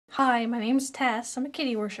Hi, my name's Tess. I'm a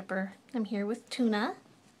kitty worshiper. I'm here with Tuna.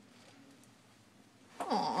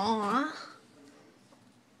 Aww.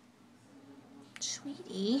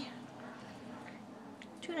 Sweetie.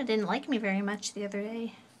 Tuna didn't like me very much the other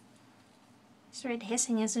day. He started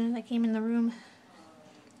hissing as soon as I came in the room.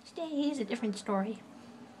 Today is a different story.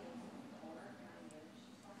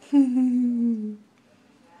 Yeah,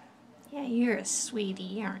 you're a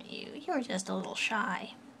sweetie, aren't you? You're just a little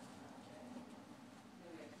shy.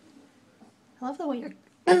 I love the way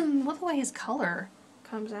love the way his color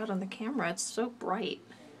comes out on the camera. It's so bright.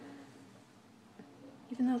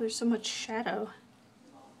 Even though there's so much shadow.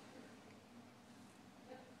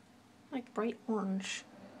 Like bright orange.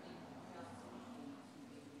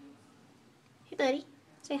 Hey buddy,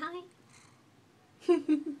 say hi.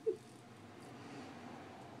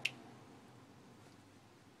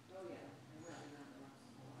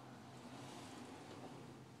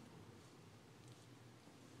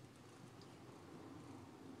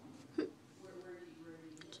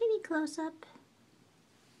 Kitty close up.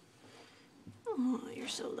 Oh, you're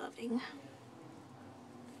so loving.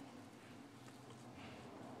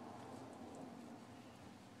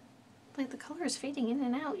 Like the color is fading in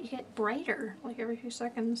and out. You get brighter like every few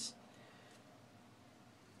seconds.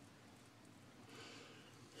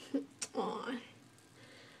 Aww.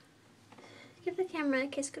 Give the camera a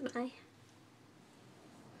kiss goodbye.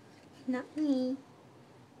 Not me.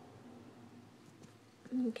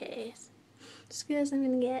 Okay. As good as I'm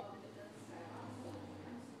gonna get.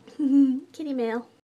 Kitty mail.